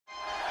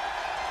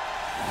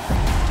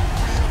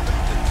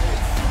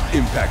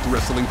Impact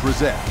Wrestling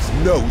presents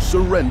No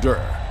Surrender.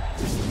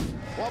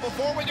 Well,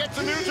 before we get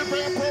to New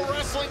Japan Pro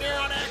Wrestling here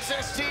on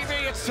Access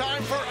TV, it's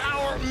time for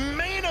our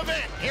main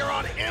event here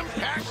on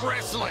Impact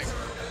Wrestling.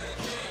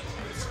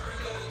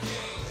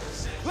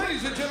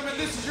 Ladies and gentlemen,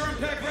 this is your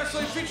Impact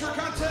Wrestling feature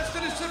contest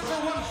that is set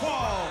for one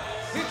fall.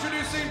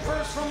 Introducing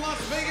first from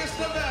Las Vegas,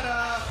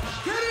 Nevada,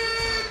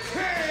 Kenny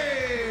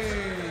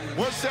King.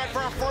 We're set for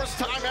our first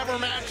time ever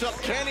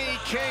matchup. Kenny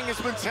King has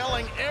been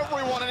telling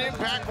everyone in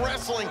Impact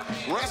Wrestling,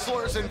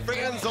 wrestlers and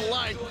fans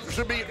alike, there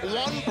should be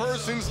one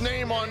person's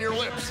name on your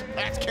lips.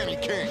 That's Kenny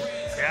King.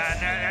 Yeah,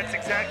 and that's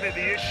exactly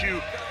the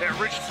issue that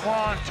Rich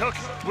Swann took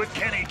with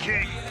Kenny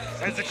King.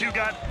 As the two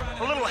got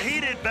a little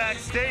heated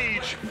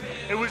backstage,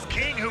 it was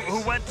King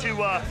who went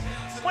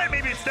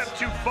maybe a step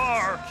too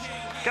far,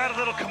 got a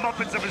little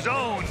comeuppance of his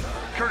own,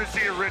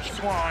 courtesy of Rich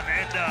Swann,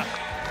 and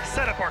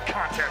set up our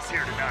contest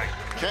here tonight.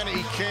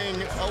 Kenny King,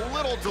 a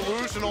little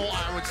delusional,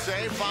 I would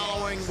say,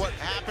 following what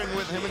happened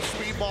with him and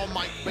Speedball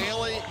Mike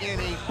Bailey in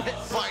a pit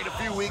fight a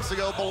few weeks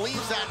ago.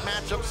 Believes that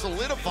matchup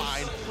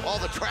solidified all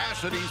the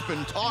trash that he's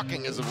been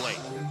talking as of late.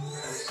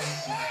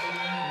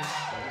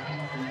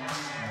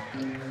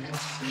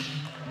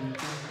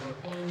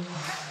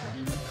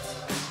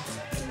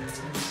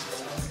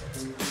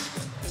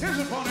 His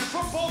opponent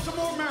from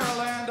Baltimore,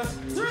 Maryland,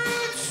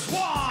 Rich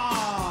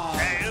Swann.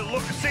 Hey,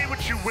 look, say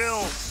what you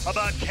will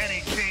about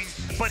Kenny King,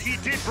 but he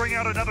did bring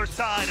out another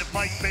side of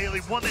Mike Bailey,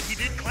 one that he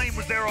did claim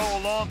was there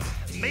all along.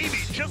 Maybe,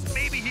 just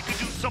maybe, he could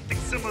do something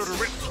similar to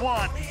Rich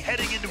Swann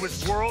heading into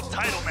his world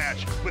title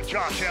match with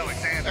Josh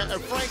Alexander.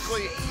 And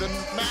frankly, the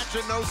match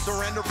at No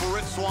Surrender for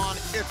Rich Swann,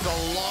 it's a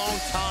long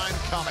time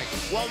coming.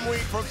 1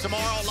 week from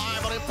tomorrow,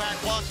 live on Impact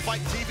Plus,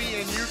 Fight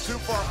TV, and YouTube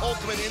for our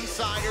Ultimate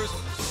Insiders.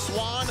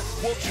 Swann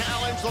will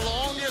challenge the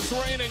longest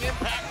reigning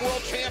Impact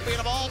World Champion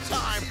of all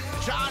time,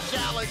 Josh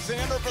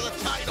Alexander, for the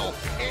title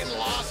in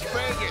Las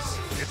Vegas.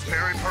 It's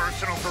very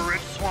personal for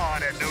Rich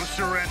Swann at No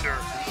Surrender.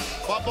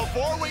 But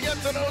before we get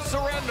to No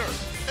Surrender,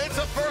 it's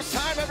a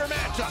first-time ever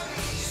matchup.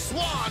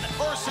 Swann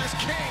versus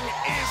King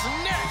is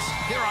next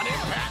here on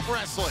Impact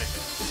Wrestling.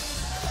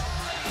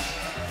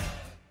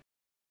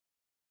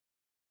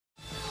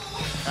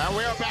 And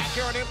we are back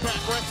here on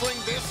Impact Wrestling.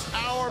 This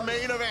our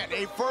main event,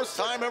 a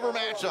first-time ever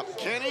matchup.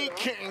 Kenny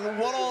King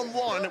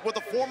one-on-one with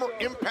the former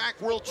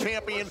Impact World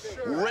Champion,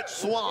 Rich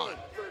Swann.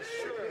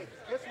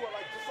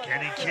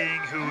 Kenny King,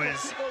 who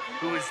is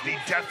the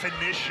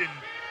definition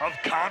of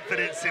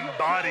confidence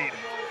embodied.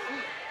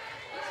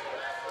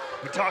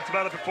 We talked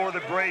about it before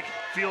the break.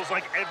 Feels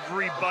like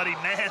everybody,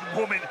 man,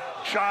 woman,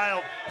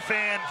 child,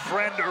 fan,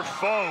 friend, or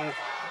foe,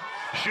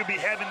 should be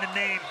having the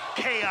name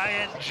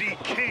K-I-N-G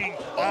King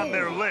on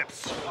their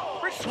lips.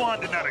 Rich Swann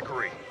did not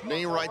agree.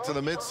 Knee right to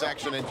the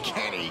midsection, and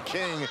Kenny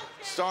King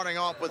starting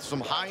off with some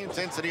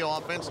high-intensity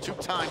offense.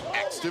 Two-time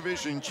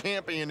X-Division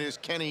champion is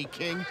Kenny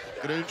King.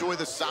 Gonna enjoy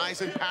the size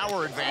and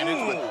power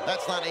advantage, but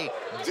that's not a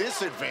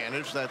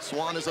disadvantage that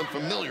Swann is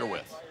unfamiliar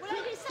with.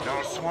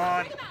 No,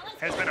 Swann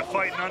has been a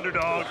fighting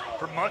underdog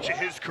for much of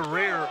his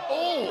career.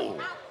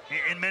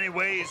 In many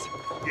ways,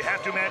 you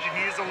have to imagine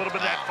he is a little bit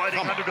of that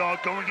fighting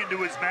underdog going into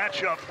his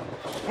matchup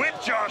with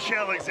Josh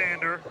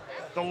Alexander,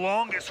 the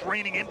longest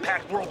reigning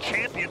Impact World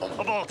Champion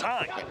of all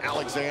time.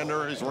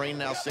 Alexander, his reign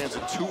now stands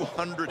at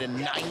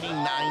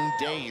 299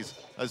 days.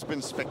 Has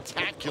been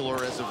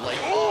spectacular as of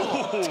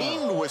late.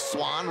 Teamed with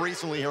Swann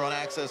recently here on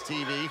Access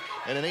TV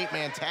in an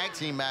 8-man tag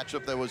team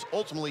matchup that was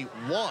ultimately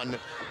won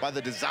by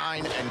the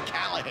Design and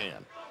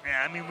Callahan.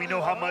 Yeah, I mean, we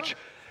know how much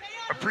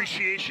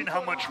appreciation,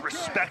 how much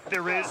respect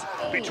there is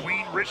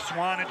between Rich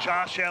Swann and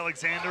Josh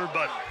Alexander,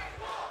 but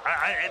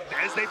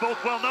as they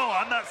both well know,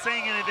 I'm not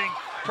saying anything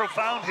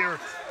profound here.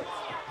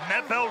 When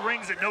that bell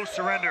rings at No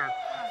Surrender,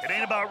 it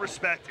ain't about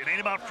respect, it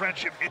ain't about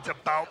friendship, it's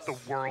about the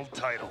world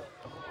title.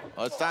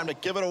 Well, it's time to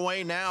give it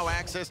away now,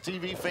 Access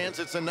TV fans.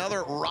 It's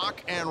another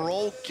rock and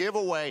roll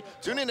giveaway.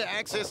 Tune into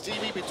Access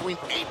TV between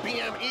 8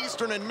 p.m.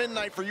 Eastern and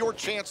midnight for your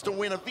chance to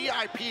win a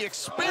VIP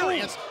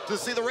experience to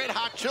see the Red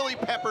Hot Chili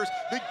Peppers.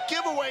 The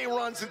giveaway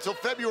runs until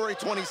February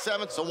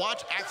 27th, so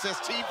watch Access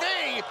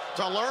TV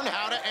to learn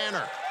how to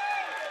enter.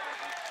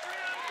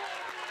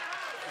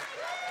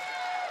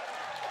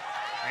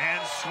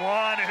 And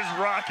Swann is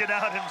rocking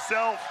out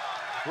himself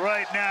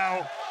right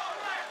now,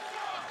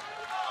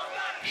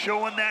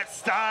 showing that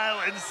style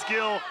and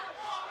skill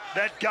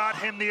that got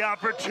him the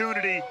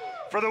opportunity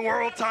for the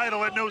world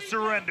title at No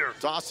Surrender.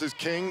 Tosses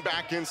King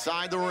back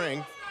inside the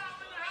ring.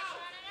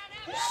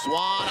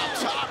 Swann up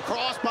top,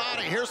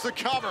 crossbody. Here's the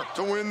cover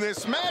to win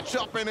this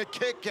matchup in a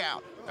kick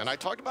out. And I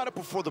talked about it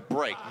before the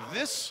break.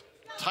 This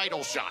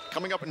title shot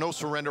coming up at No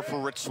Surrender for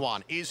Rich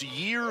Swann is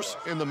years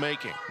in the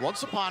making.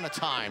 Once upon a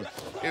time,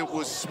 it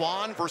was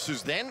Swann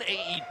versus then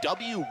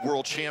AEW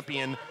World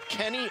Champion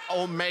Kenny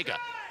Omega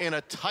in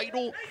a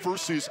title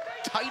versus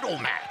title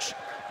match.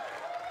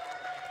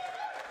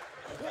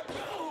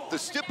 The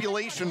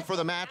stipulation for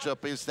the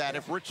matchup is that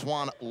if Rich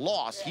Swann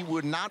lost, he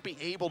would not be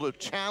able to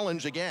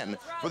challenge again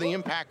for the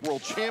Impact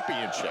World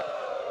Championship.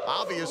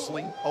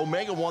 Obviously,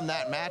 Omega won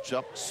that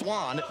matchup.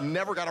 Swann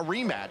never got a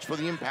rematch for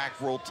the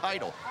Impact World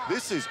title.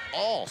 This is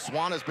all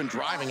Swann has been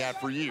driving at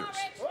for years.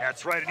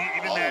 That's right,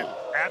 and even then,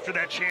 after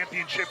that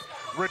championship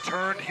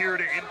returned here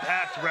to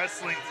Impact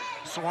Wrestling,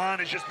 Swann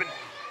has just been,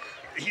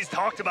 he's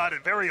talked about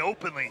it very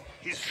openly.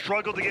 He's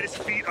struggled to get his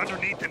feet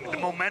underneath him, the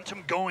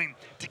momentum going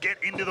to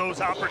get into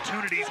those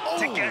opportunities,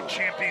 to get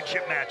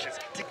championship matches,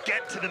 to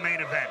get to the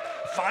main event.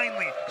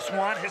 Finally,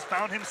 Swann has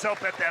found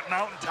himself at that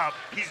mountaintop.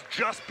 He's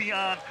just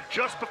beyond,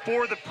 just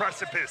before the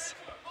precipice.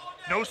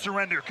 No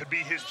surrender could be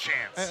his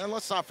chance. And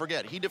let's not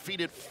forget, he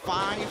defeated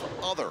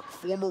 5 other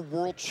former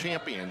world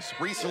champions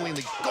recently in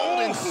the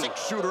Golden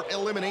Six-Shooter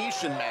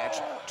elimination match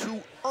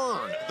to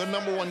earn the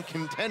 #1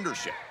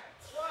 contendership.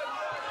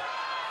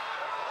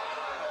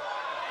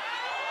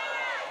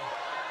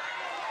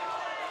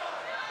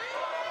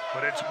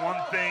 But it's one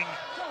thing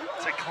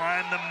to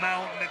climb the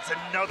mountain, it's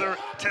another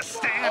to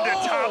stand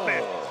atop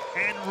it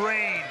and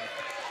reign.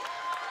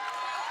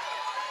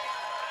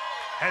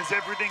 Has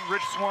everything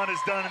Rich Swann has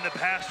done in the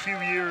past few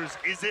years,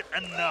 is it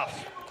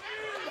enough?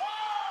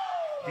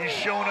 He's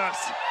shown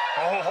us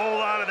a whole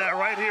lot of that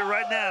right here,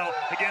 right now,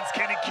 against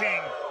Kenny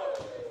King.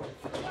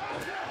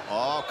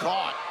 Oh,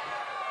 caught.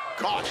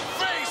 Caught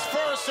face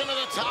first into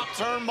the top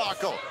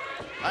turnbuckle.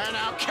 And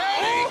now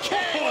Kenny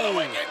King with a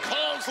wicked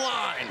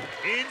clothesline.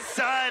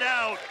 Inside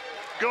out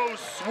goes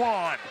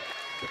Swann.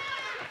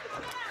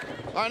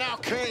 Now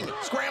King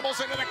scrambles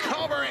into the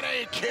cover and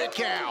a kick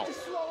out.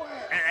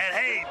 And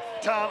hey,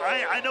 Tom,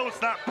 I know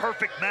it's not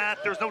perfect math.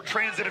 There's no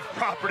transitive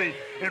property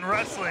in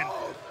wrestling.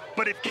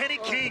 But if Kenny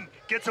King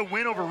gets a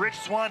win over Rich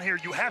Swann here,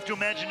 you have to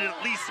imagine it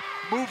at least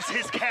moves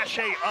his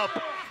cachet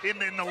up in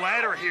the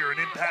ladder here in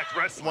Impact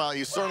Wrestling. Well,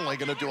 he's certainly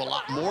going to do a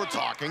lot more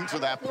talking to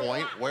that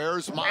point.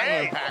 Where's my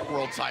Impact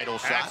World title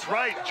shot? That's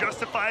right,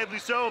 justifiably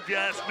so, if you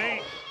ask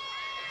me.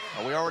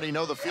 We already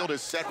know the field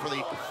is set for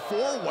the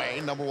 4-way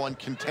 #1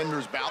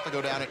 contenders bout to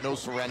go down at No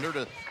Surrender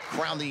to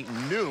crown the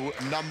new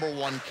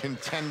 #1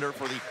 contender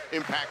for the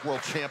Impact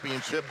World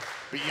Championship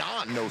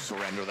beyond No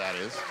Surrender, that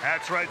is.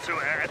 That's right, so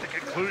at the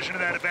conclusion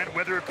of that event,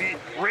 whether it be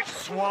Rich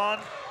Swann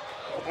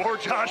or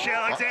Josh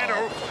Alexander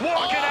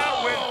walking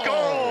out with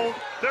gold,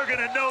 they're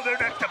gonna know their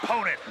next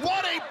opponent.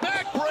 What a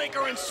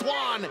backbreaker, and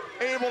Swann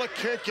able to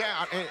kick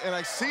out. And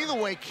I see the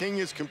way King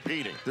is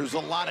competing. There's a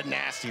lot of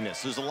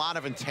nastiness, there's a lot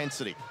of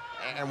intensity.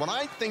 And when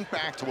I think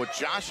back to what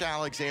Josh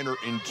Alexander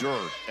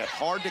endured at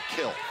Hard to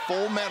Kill,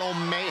 Full Metal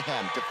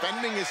Mayhem,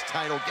 defending his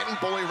title, getting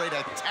Bully Ray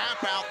to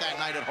tap out that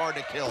night at Hard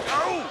to Kill.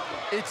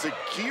 It's a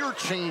gear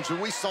change that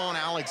we saw in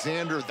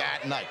Alexander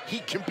that night. He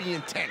can be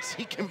intense,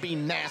 he can be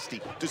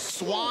nasty. Does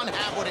Swann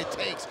have what it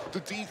takes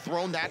to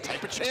dethrone that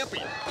type of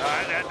champion?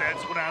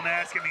 That's what I'm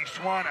asking.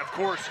 Swann, of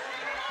course,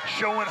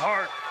 showing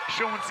heart,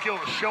 showing skill,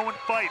 showing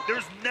fight.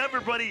 There's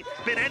never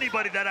been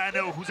anybody that I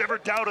know who's ever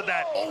doubted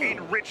that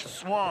in Rich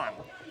Swann.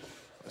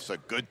 It's a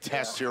good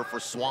test here for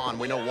Swann.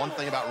 We know one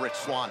thing about Rich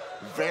Swann,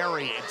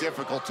 very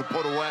difficult to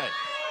put away.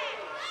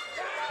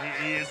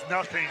 He is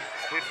nothing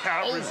if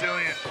not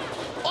resilient.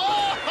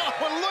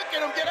 And look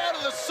at him get out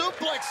of the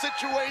suplex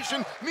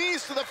situation.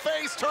 Knees to the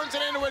face, turns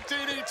it into a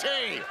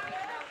DDT.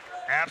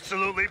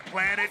 Absolutely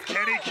planted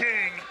Kenny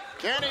King.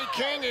 Kenny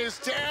King is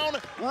down.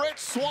 Rich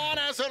Swann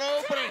has an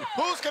opening.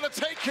 Who's going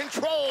to take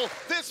control?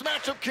 This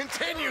matchup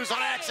continues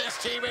on Access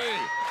TV.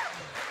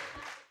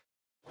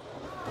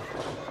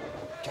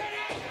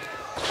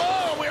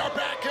 We are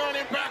back here on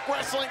Impact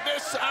Wrestling.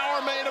 This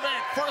our main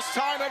event. First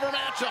time ever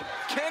matchup.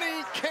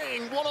 Kenny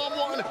King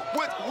one-on-one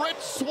with Rich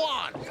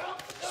Swann.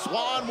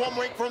 Swann 1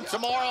 week from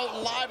tomorrow,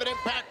 live at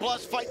Impact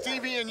Plus, Fight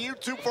TV, and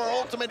YouTube for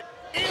Ultimate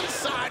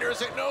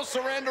Insiders at No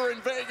Surrender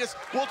in Vegas.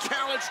 Will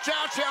challenge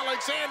Josh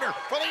Alexander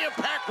for the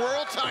Impact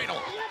World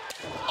title.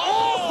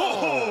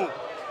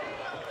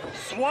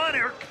 Swann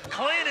here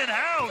cleaning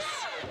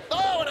house.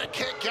 And a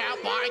kick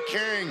out by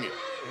King.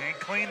 And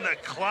clean the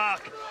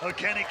clock of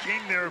Kenny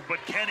King there, but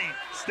Kenny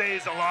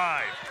stays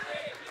alive.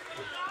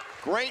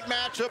 Great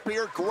matchup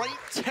here, great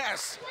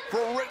test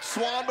for Rich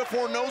Swann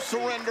before No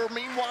Surrender.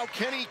 Meanwhile,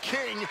 Kenny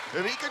King,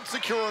 if he could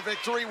secure a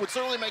victory, would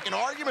certainly make an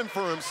argument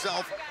for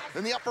himself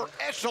in the upper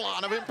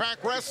echelon of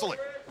Impact Wrestling.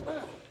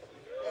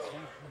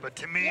 But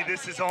to me,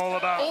 this is all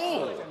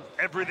about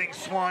everything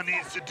Swann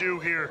needs to do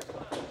here.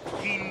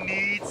 He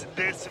needs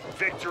this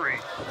victory.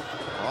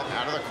 Well,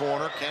 out of the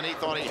corner, Kenny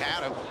thought he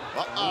had him.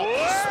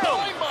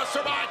 Spine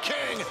buster by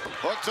King.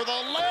 Hook to the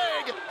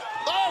leg.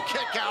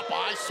 Kick out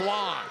by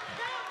Swann.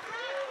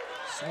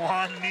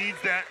 Swann needs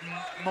that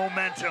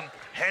momentum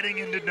heading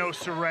into No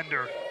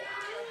Surrender.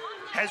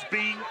 Has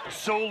been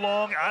so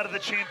long out of the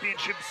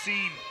championship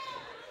scene.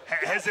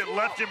 Has it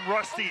left him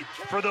rusty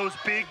for those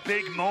big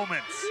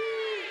moments?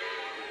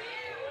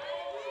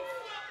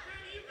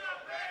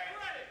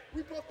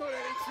 We both know that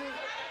ain't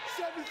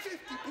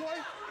 750, boy.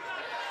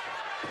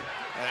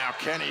 And now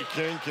Kenny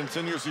King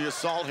continues the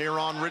assault here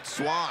on Rich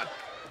Swann.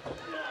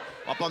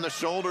 Up on the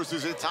shoulders,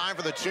 is it time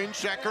for the chin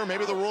checker?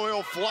 Maybe the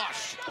royal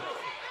flush.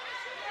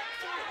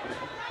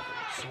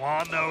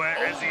 Swann, though,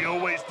 as he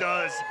always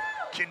does,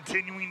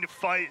 continuing to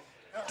fight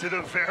to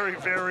the very,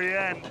 very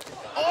end.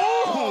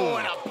 Oh,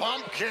 and a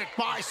bump kick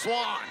by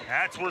Swann.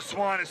 That's where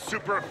Swann is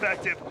super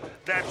effective.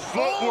 That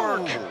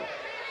footwork. Oh.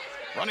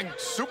 Running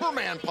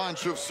Superman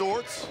punch of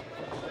sorts.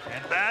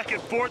 And back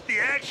and forth the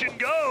action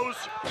goes.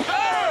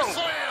 Power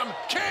slam!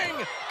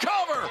 King,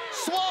 cover!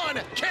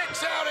 Swann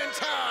kicks out in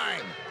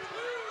time.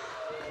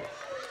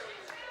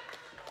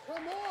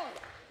 Come on.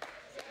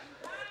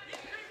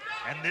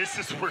 And this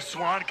is where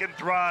Swann can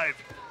thrive.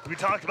 We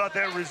talked about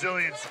that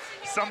resilience.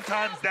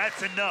 Sometimes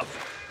that's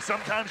enough.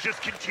 Sometimes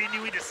just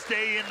continuing to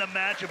stay in the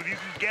matchup. If you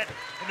can get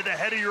into the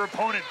head of your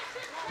opponent,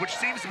 which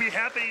seems to be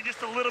happening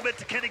just a little bit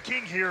to Kenny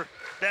King here,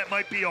 that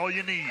might be all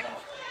you need.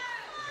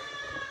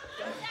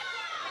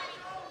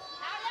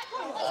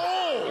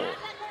 Oh!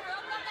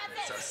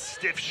 It's a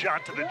stiff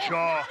shot to the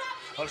jaw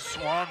of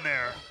Swann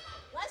there.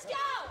 Let's go.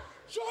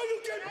 Show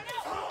you can.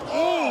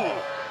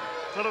 Oh!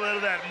 A little bit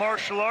of that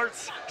martial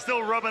arts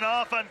still rubbing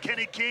off on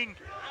Kenny King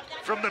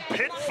from the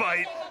pit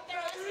fight.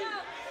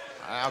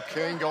 Now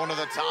King going to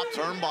the top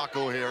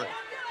turnbuckle here.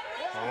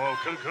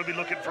 Oh, could be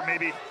looking for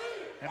maybe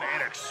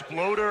an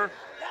exploder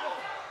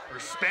or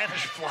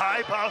Spanish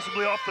fly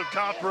possibly off the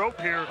top rope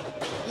here.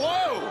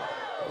 Whoa!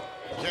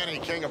 Kenny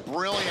King, a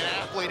brilliant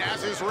athlete,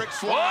 as is Rick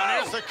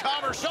Swann. Is the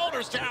cover,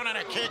 shoulders down, and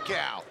a kick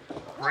out.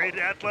 Great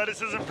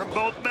athleticism from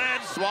both men.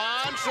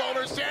 Swann,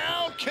 shoulders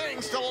down,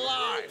 King still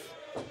alive.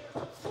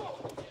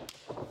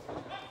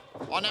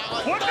 Oh, now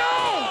What?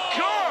 No!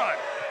 God!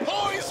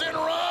 Poison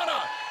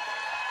Rana!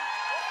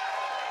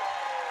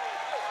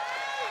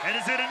 And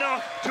is it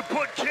enough to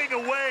put King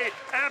away?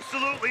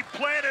 Absolutely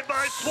planted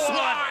by Swann.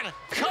 Swann,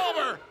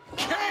 cover!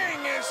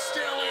 King is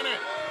still in it.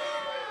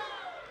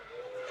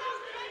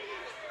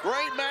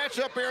 Great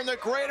matchup here in the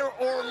greater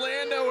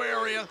Orlando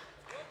area.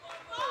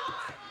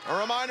 A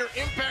reminder,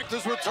 Impact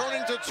is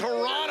returning to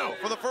Toronto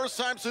for the first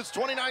time since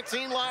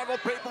 2019, live on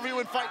pay-per-view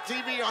and Fight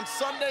TV on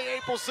Sunday,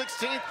 April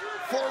 16th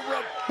for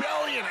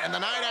Rebellion. And the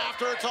night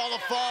after, it's all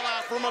the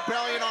fallout from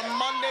Rebellion on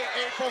Monday,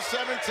 April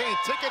 17th.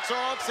 Tickets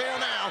are on sale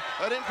now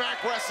at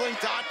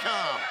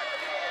ImpactWrestling.com.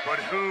 But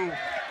who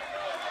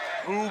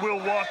will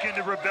walk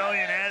into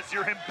Rebellion as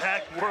your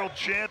Impact World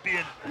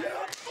Champion?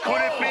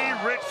 Could it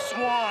be Rich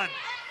Swann?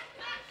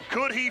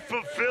 Could he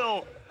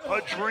fulfill a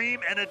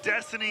dream and a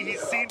destiny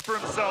he's seen for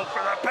himself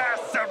for the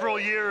past several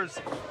years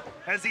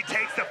as he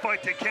takes the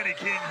fight to Kenny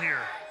King here?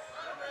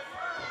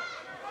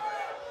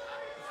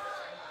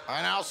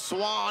 And now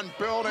Swann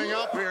building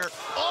up here.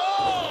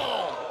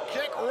 Oh!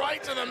 Kick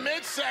right to the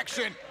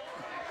midsection.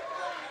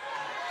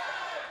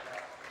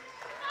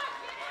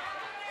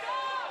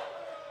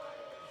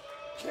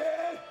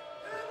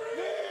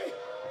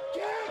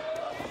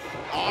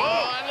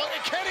 Oh, and look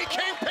at Kenny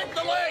King picked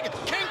the leg.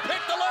 King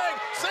picked the leg.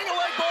 Single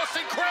leg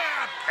Boston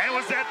Crab. And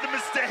was that the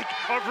mistake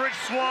of Rich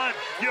Swann?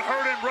 You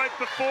heard him right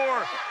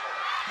before.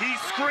 He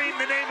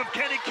screamed the name of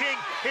Kenny King.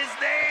 His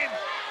name,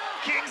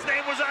 King's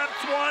name was on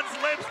Swann's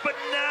lips, but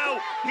now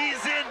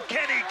he's in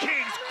Kenny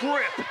King's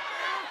grip.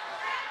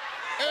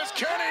 Is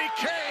Kenny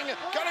King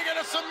gonna get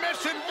a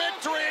submission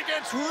victory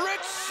against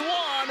Rich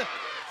Swann?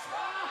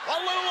 A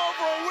little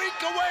over a week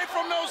away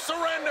from no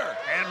surrender.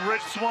 And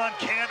Rich Swann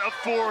can't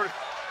afford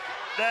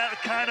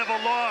that kind of a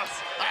loss.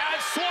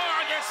 And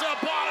Swann gets to the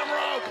bottom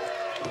rope.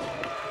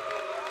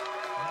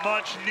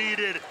 Much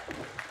needed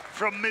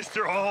from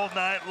Mr. All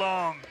Night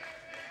Long.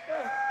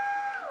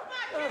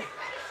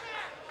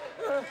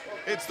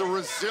 It's the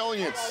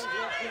resilience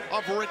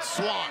of Rich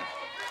Swann.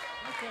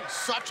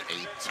 Such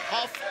a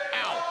tough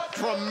out,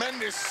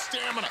 tremendous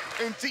stamina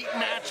in deep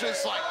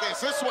matches like this.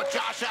 This is what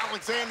Josh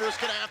Alexander is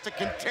gonna have to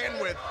contend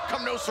with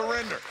come no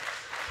surrender.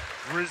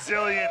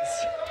 Resilience,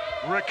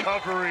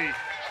 recovery,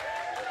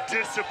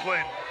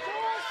 discipline.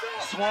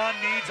 Swann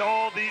needs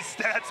all these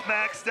stats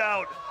maxed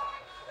out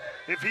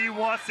if he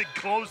wants to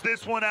close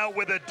this one out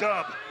with a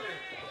dub.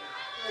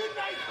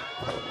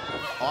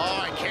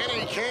 Oh, and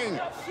Kenny King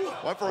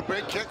went for a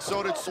big kick,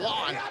 so did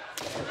Swann.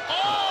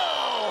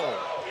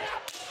 Oh!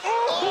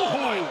 Oh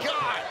my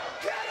God!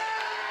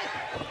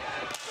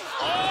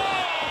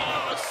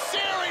 Oh, a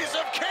series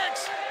of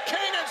kicks.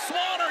 King and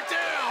Swann are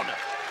down.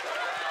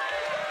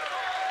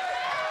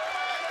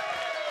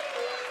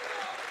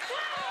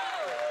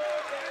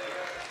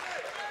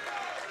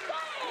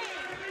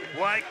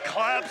 Like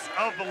claps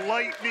of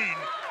lightning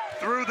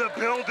through the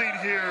building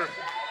here.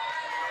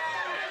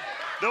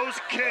 Those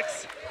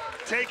kicks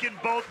taking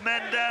both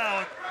men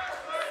down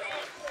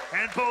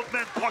and both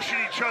men pushing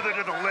each other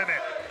to the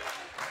limit.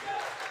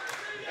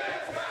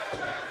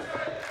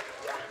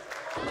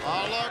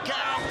 Oh, look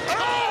out.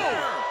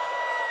 Oh!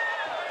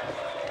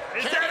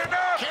 Is that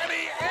enough? Can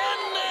he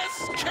end this?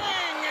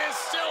 King is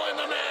still in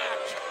the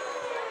match.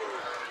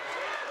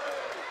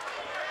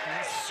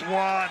 And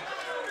Swann,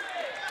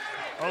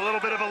 a little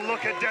bit of a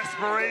look at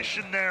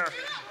desperation there.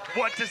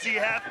 What does he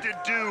have to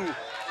do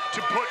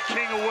to put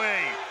King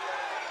away?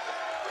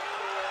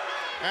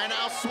 And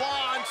now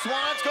Swann's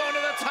going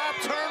to the top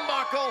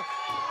turnbuckle.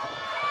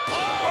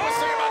 Oh, let's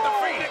see about the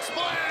Phoenix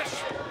Splash.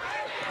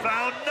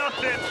 Found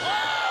nothing.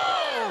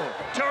 Oh!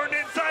 Turned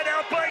inside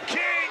out by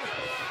King.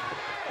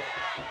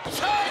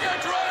 Tiger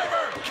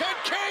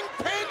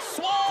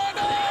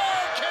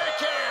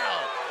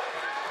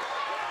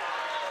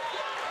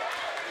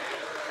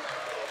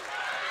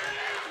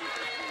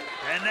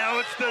And now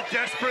it's the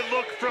desperate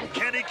look from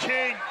Kenny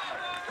King,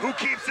 who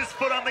keeps his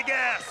foot on the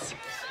gas.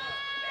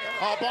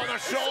 Up on the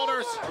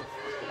shoulders.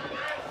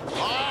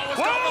 Oh,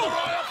 it's going to the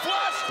Royal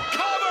Flush.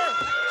 Cover.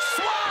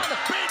 Swann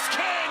beats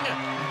King.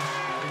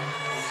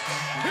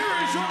 Here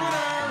is your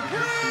winner,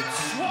 Rich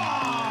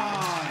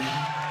Swann.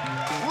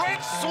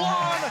 Rich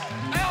Swann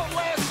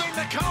outlasting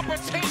the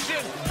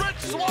competition.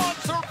 Rich Swann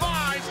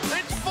survives.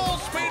 It's full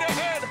speed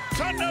ahead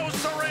to no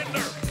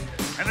surrender.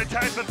 And the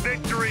type of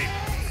victory,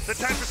 the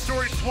type of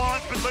story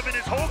Swann's been living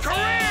his whole career.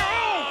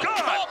 Oh,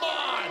 God! Come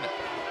on!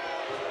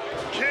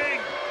 King,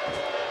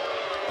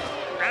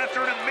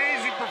 after an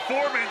amazing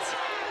performance,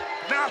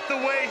 not the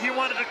way he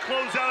wanted to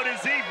close out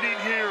his evening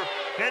here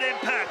at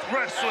Impact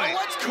Wrestling.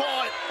 Let's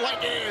call it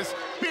like it is,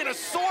 being a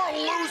sore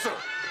loser.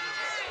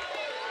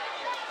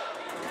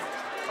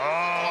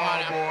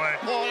 Oh, boy.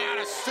 Pulling out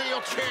a steel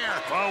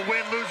chair. Well,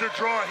 win, lose, or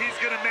draw, he's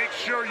going to make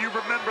sure you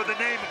remember the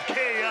name of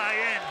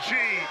K-I-N-G,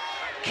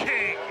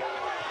 King.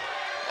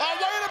 Oh,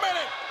 wait a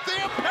minute! The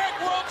Impact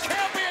World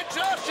Champion,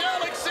 Josh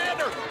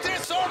Alexander,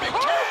 disarming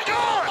Oh, King!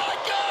 God! Oh, my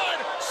God!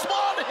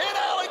 Swann hit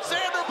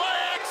Alexander by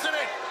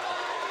accident!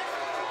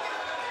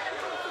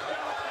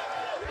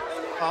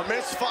 A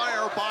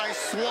misfire by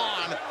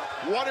Swann.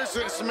 What does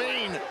this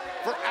mean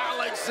for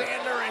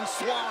Alexander and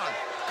Swann?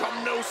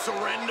 Come no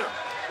surrender.